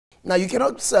Now, you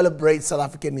cannot celebrate South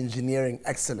African engineering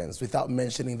excellence without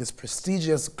mentioning this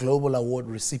prestigious global award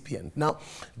recipient. Now,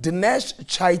 Dinesh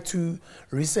Chaithoo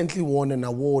recently won an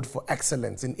award for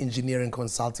excellence in engineering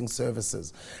consulting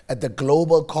services at the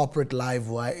Global Corporate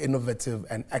Livewire Innovative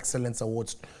and Excellence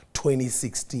Awards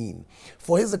 2016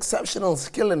 for his exceptional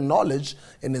skill and knowledge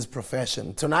in his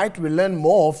profession. Tonight, we learn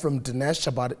more from Dinesh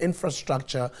about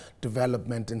infrastructure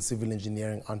development and civil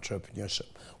engineering entrepreneurship.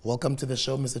 Welcome to the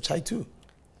show, Mr. Chaithoo.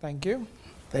 Thank you.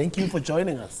 Thank you for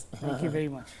joining us. Thank you very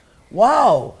much.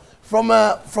 Wow, from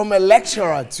a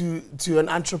lecturer to an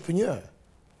entrepreneur.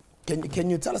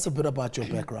 Can you tell us a bit about your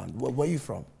background? Where are you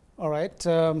from? All right.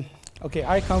 Okay,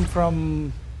 I come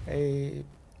from a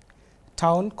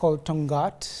town called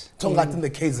Tongaat. Tongaat in the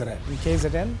KZN. In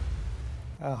KZN.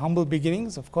 Humble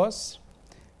beginnings, of course.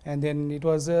 And then it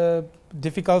was a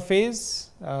difficult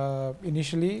phase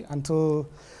initially until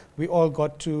we all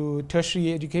got to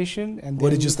tertiary education. And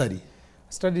what did you study?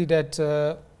 Studied at,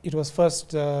 it was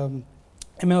first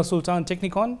ML Sultan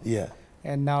Technikon. Yeah.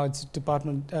 And now it's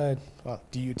department,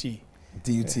 DUT.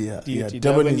 DUT, yeah. DUT, Yeah.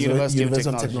 Durban University of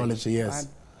of Technology, yes.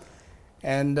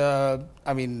 And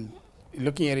I mean,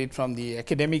 looking at it from the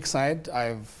academic side,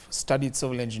 I've studied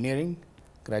civil engineering,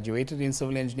 graduated in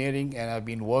civil engineering, and I've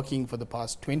been working for the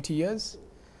past 20 years.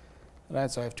 Right,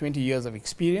 so I have 20 years of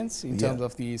experience in terms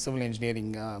of the civil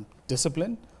engineering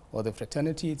discipline or the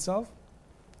fraternity itself.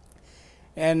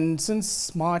 And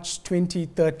since March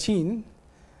 2013,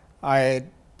 I've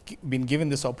been given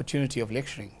this opportunity of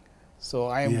lecturing. So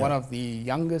I am one of the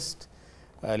youngest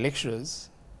lecturers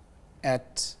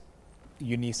at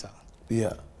UNISA.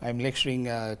 Yeah. I'm lecturing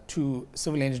 2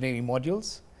 civil engineering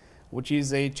modules, which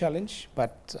is a challenge,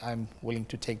 but I'm willing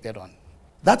to take that on.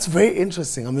 That's very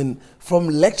interesting. I mean, from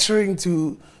lecturing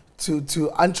to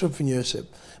entrepreneurship.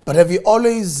 But have you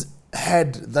always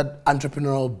had that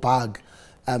entrepreneurial bug?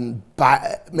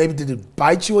 Maybe did it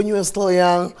bite you when you were still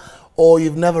young, or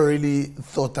you've never really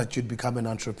thought that you'd become an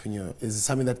entrepreneur? Is it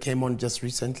something that came on just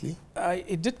recently?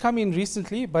 It did come in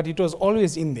recently, but it was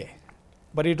always in there.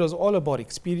 But it was all about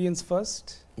experience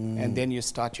first, and then you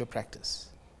start your practice.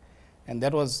 And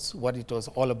that was what it was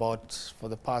all about for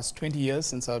the past 20 years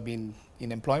since I've been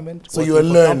in employment. So you were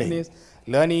learning?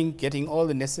 Learning, getting all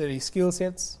the necessary skill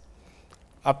sets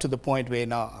up to the point where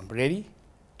now I'm ready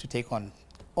to take on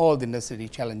all the necessary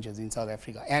challenges in South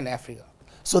Africa and Africa.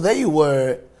 So there you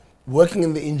were, working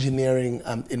in the engineering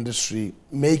industry,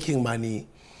 making money.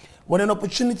 When an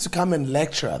opportunity to come and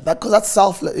lecture, because that's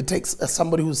selfless, it takes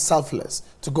somebody who's selfless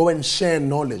to go and share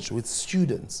knowledge with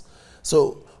students.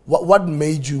 So what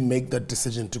made you make that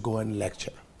decision to go and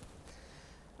lecture?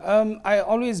 I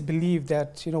always believe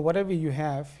that, you know, whatever you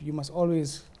have, you must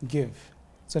always give.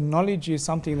 So knowledge is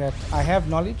something that I have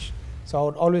knowledge, so I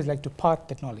would always like to part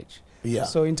that knowledge. Yeah.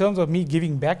 So in terms of me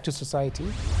giving back to society,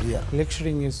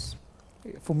 lecturing is,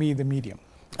 for me, the medium.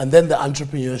 And then the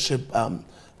entrepreneurship,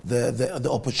 the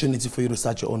opportunity for you to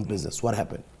start your own business, what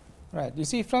happened? Right. You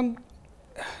see, from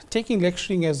taking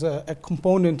lecturing as a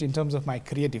component in terms of my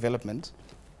career development,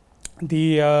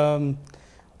 the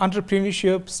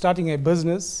entrepreneurship, starting a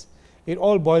business, it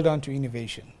all boiled down to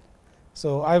innovation.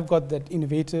 So I've got that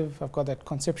innovative, I've got that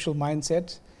conceptual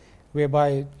mindset,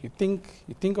 whereby you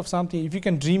think of something, if you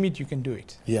can dream it, you can do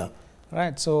it. Yeah.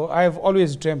 Right. So I've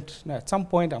always dreamt, at some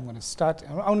point I'm going to start,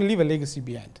 I want to leave a legacy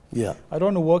behind. Yeah. I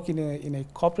don't want to work in a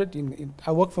corporate,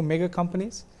 I work for mega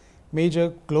companies,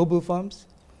 major global firms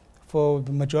for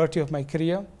the majority of my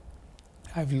career.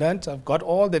 I've learned, I've got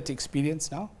all that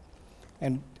experience now.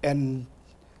 And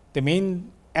the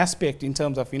main aspect in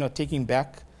terms of, you know, taking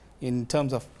back in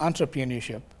terms of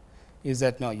entrepreneurship is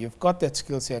that now you've got that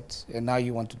skill set and now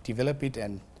you want to develop it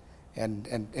and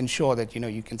ensure that, you know,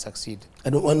 you can succeed.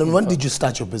 And when did you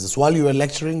start your business? While you were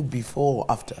lecturing, before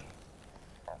or after?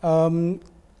 The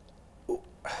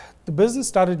business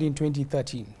started in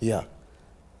 2013. Yeah.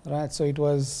 Right, so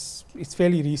it's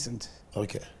fairly recent.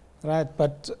 Okay. Right,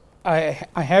 but I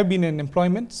have been in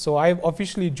employment, so I've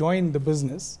officially joined the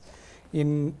business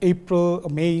in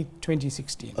May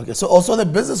 2016. Okay, so also the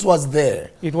business was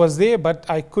there? It was there, but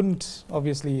I couldn't,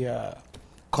 obviously...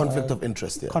 conflict of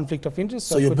interest, yeah. Conflict of interest.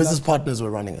 So your business partners were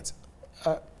running it?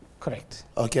 Correct.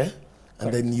 Okay,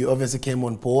 and then you obviously came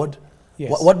on board.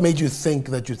 Yes. What made you think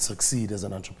that you'd succeed as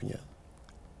an entrepreneur?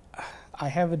 I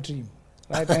have a dream,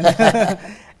 right?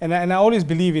 and I always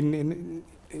believe in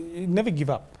never give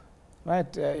up,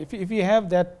 right? If you have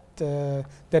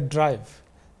that drive,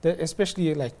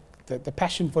 especially like the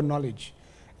passion for knowledge,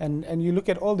 and you look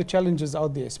at all the challenges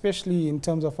out there, especially in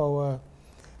terms of our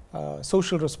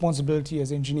social responsibility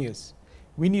as engineers,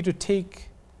 we need to take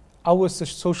our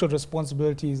social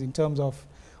responsibilities in terms of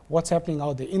what's happening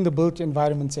out there in the built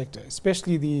environment sector,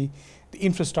 especially the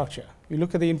infrastructure. You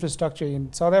look at the infrastructure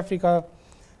in South Africa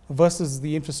versus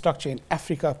the infrastructure in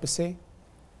Africa per se.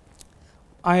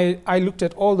 I looked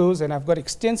at all those, and I've got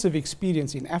extensive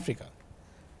experience in Africa.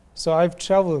 So I've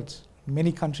traveled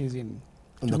many countries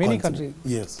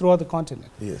yes, throughout the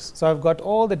continent. Yes. So I've got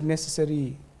all that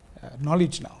necessary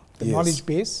knowledge now, the Yes. knowledge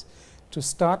base to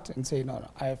start and say, no,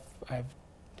 I've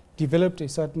developed a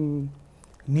certain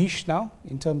niche now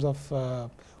in terms of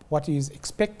what is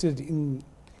expected in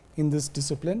this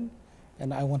discipline,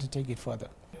 and I want to take it further.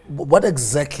 What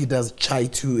exactly does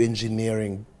Chaithoo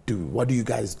Engineering do? What do you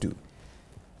guys do?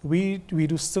 We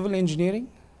do civil engineering,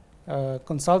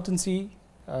 consultancy,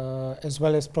 as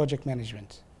well as project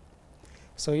management.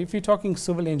 So if you're talking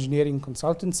civil engineering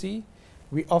consultancy,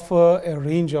 we offer a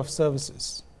range of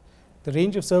services. The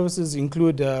range of services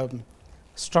include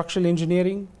structural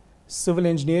engineering, civil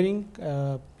engineering,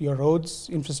 your roads,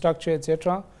 infrastructure,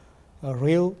 etc.,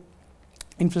 rail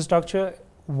infrastructure,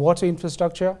 water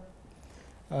infrastructure.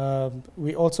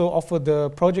 We also offer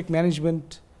the project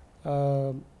management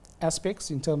aspects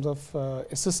in terms of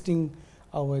assisting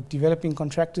our developing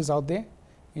contractors out there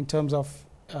in terms of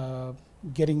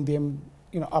getting them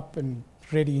up and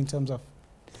ready in terms of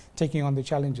taking on the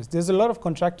challenges. There's a lot of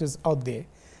contractors out there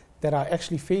that are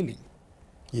actually failing,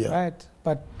 right?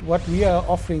 But what we are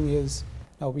offering is,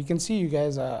 now we can see you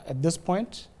guys are at this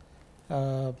point,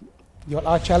 you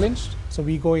are challenged, so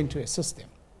we go in to assist them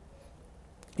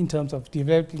in terms of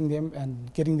developing them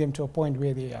and getting them to a point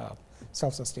where they are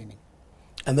self-sustaining.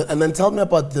 And then tell me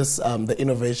about this, the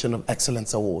Innovation of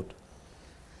Excellence Award.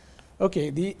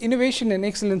 Okay, the Innovation and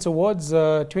Excellence Awards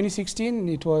 2016,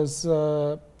 it was,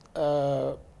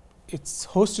 it's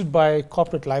hosted by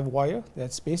Corporate Livewire,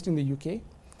 that's based in the UK,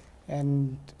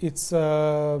 and it's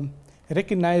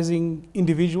recognizing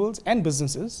individuals and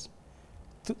businesses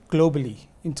globally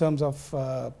in terms of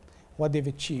what they've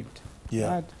achieved.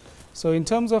 Yeah. Right? So in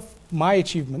terms of my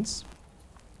achievements,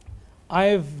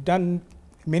 I've done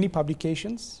many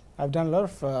publications. I've done a lot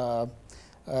of,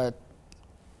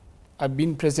 I've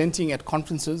been presenting at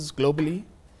conferences globally.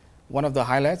 One of the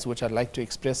highlights, which I'd like to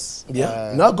express.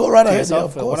 Yeah, no, go right ahead, yeah,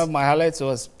 of course. One of my highlights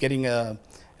was getting a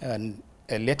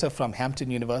letter from Hampton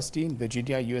University in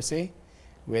Virginia, USA,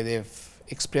 where they've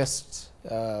expressed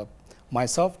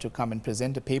myself to come and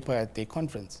present a paper at their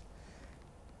conference.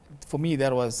 For me,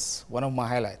 that was one of my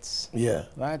highlights. Yeah.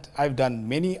 Right? I've done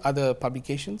many other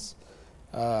publications,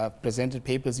 presented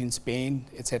papers in Spain,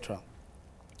 etc.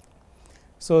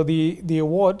 So the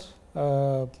award,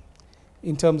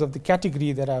 in terms of the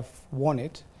category that I've won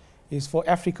it, is for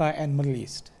Africa and Middle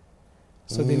East.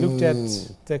 So they looked at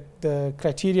the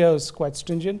criteria is quite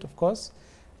stringent, of course,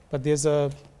 but there's a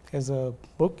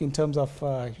book in terms of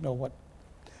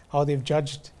how they've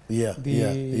judged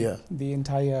the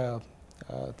entire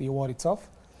the award itself.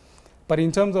 But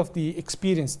in terms of the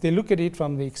experience, they look at it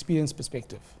from the experience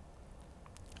perspective.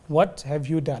 What have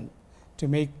you done to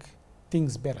make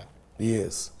things better?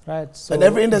 Yes. Right. So and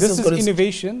every industry this has got is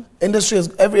innovation.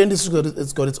 Every industry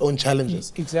has got its own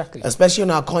challenges. Exactly. Especially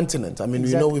on our continent. I mean,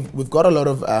 exactly. we know we've got a lot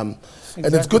of, and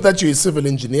it's good that you're in civil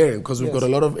engineering because we've got a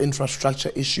lot of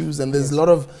infrastructure issues, and there's a lot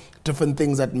of different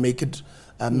things that make it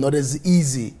not as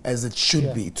easy as it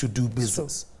should be to do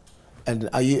business. And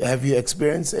have you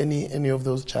experienced any of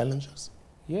those challenges?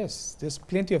 Yes, there's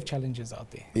plenty of challenges out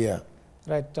there. Yeah.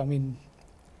 Right. I mean,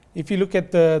 if you look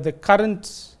at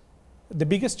the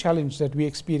biggest challenge that we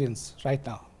experience right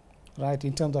now, right,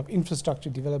 in terms of infrastructure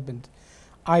development,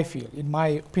 I feel, in my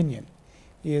opinion,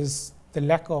 is the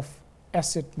lack of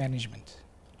asset management.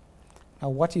 Now,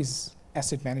 what is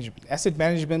asset management? Asset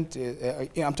management,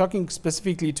 I'm talking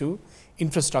specifically to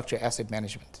infrastructure asset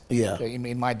management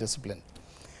in my discipline.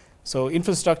 So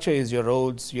infrastructure is your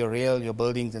roads, your rail, your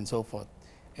buildings, and so forth.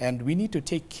 And we need to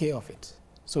take care of it.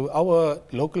 So our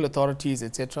local authorities,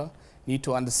 etc., need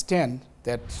to understand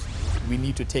that we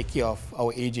need to take care of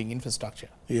our aging infrastructure.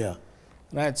 Yeah.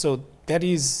 Right. So that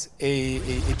is a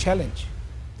challenge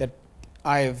that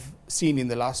I've seen in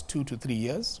the last 2 to 3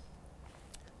 years,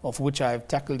 of which I've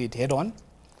tackled it head on.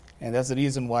 And that's the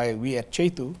reason why we at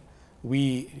Chaithoo,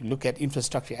 we look at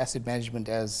infrastructure asset management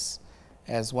as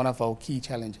one of our key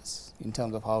challenges in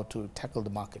terms of how to tackle the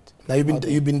market. Now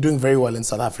you've been doing very well in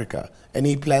South Africa.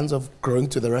 Any plans of growing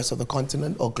to the rest of the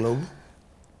continent or globe?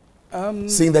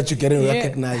 Seeing that you're getting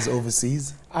recognized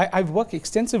overseas? I've worked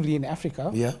extensively in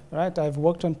Africa. Yeah. Right. I've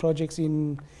worked on projects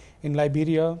in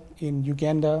Liberia, in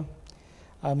Uganda.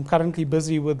 I'm currently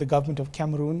busy with the government of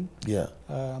Cameroon. Yeah.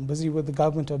 I'm busy with the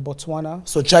government of Botswana.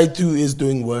 So Chaithoo is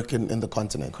doing work in the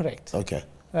continent? Correct. Okay.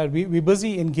 We're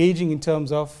busy engaging in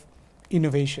terms of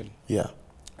innovation. Yeah.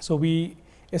 So we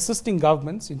assisting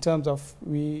governments in terms of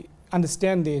we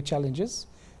understand their challenges.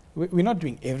 We're not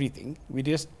doing everything. We're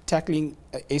just tackling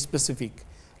a specific,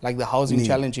 like the housing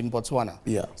challenge in Botswana.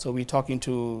 Yeah. So we're talking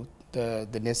to the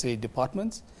necessary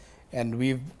departments, and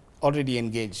we've already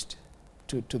engaged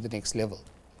to the next level.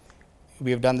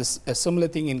 We have done a similar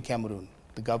thing in Cameroon,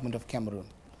 the government of Cameroon.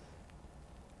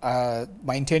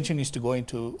 My intention is to go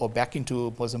into or back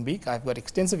into Mozambique. I've got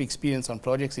extensive experience on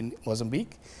projects in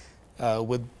Mozambique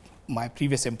with my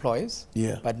previous employers.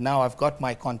 Yeah. But now I've got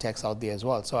my contacts out there as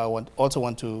well. So I also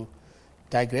want to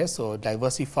digress or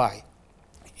diversify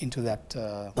into that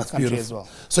country beautiful. as well.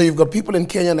 So you've got people in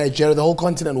Kenya, Nigeria, the whole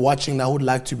continent watching now who'd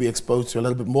like to be exposed to a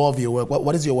little bit more of your work.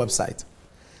 What is your website?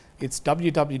 It's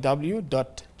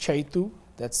www.chaithoo,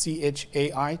 that's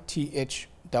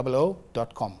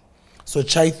CHAITHOO.com. So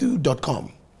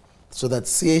chaithoo.com. So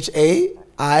that's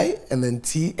CHAI and then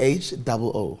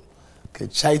THOO. Okay,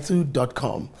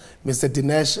 chaithoo.com. Mr.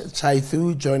 Dinesh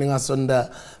Chaithoo joining us on the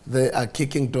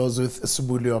Kicking Doors with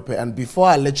Sbu Leope. And before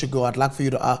I let you go, I'd like for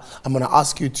you to, I'm going to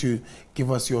ask you to give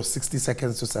us your 60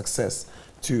 seconds to success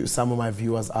to some of my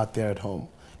viewers out there at home.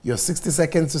 Your 60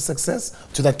 seconds to success,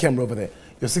 to that camera over there.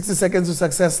 Your 60 seconds to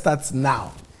success starts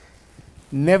now.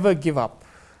 Never give up.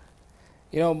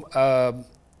 You know,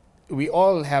 we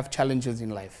all have challenges in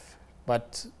life,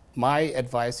 but my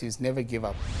advice is never give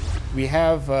up. We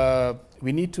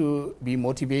need to be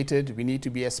motivated. We need to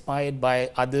be inspired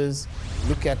by others.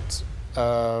 Look at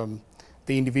the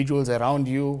individuals around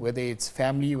you, whether it's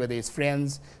family, whether it's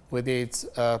friends, whether it's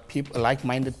people,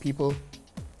 like-minded people.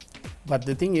 But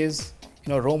the thing is,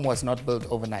 you know, Rome was not built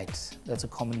overnight. That's a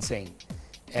common saying.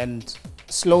 And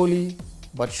slowly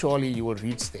but surely you will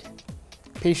reach there.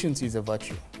 Patience is a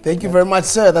virtue. Thank you very much,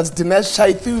 sir. That's Dinesh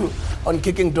Chaithoo on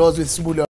Kicking Doors with Sbu Leope.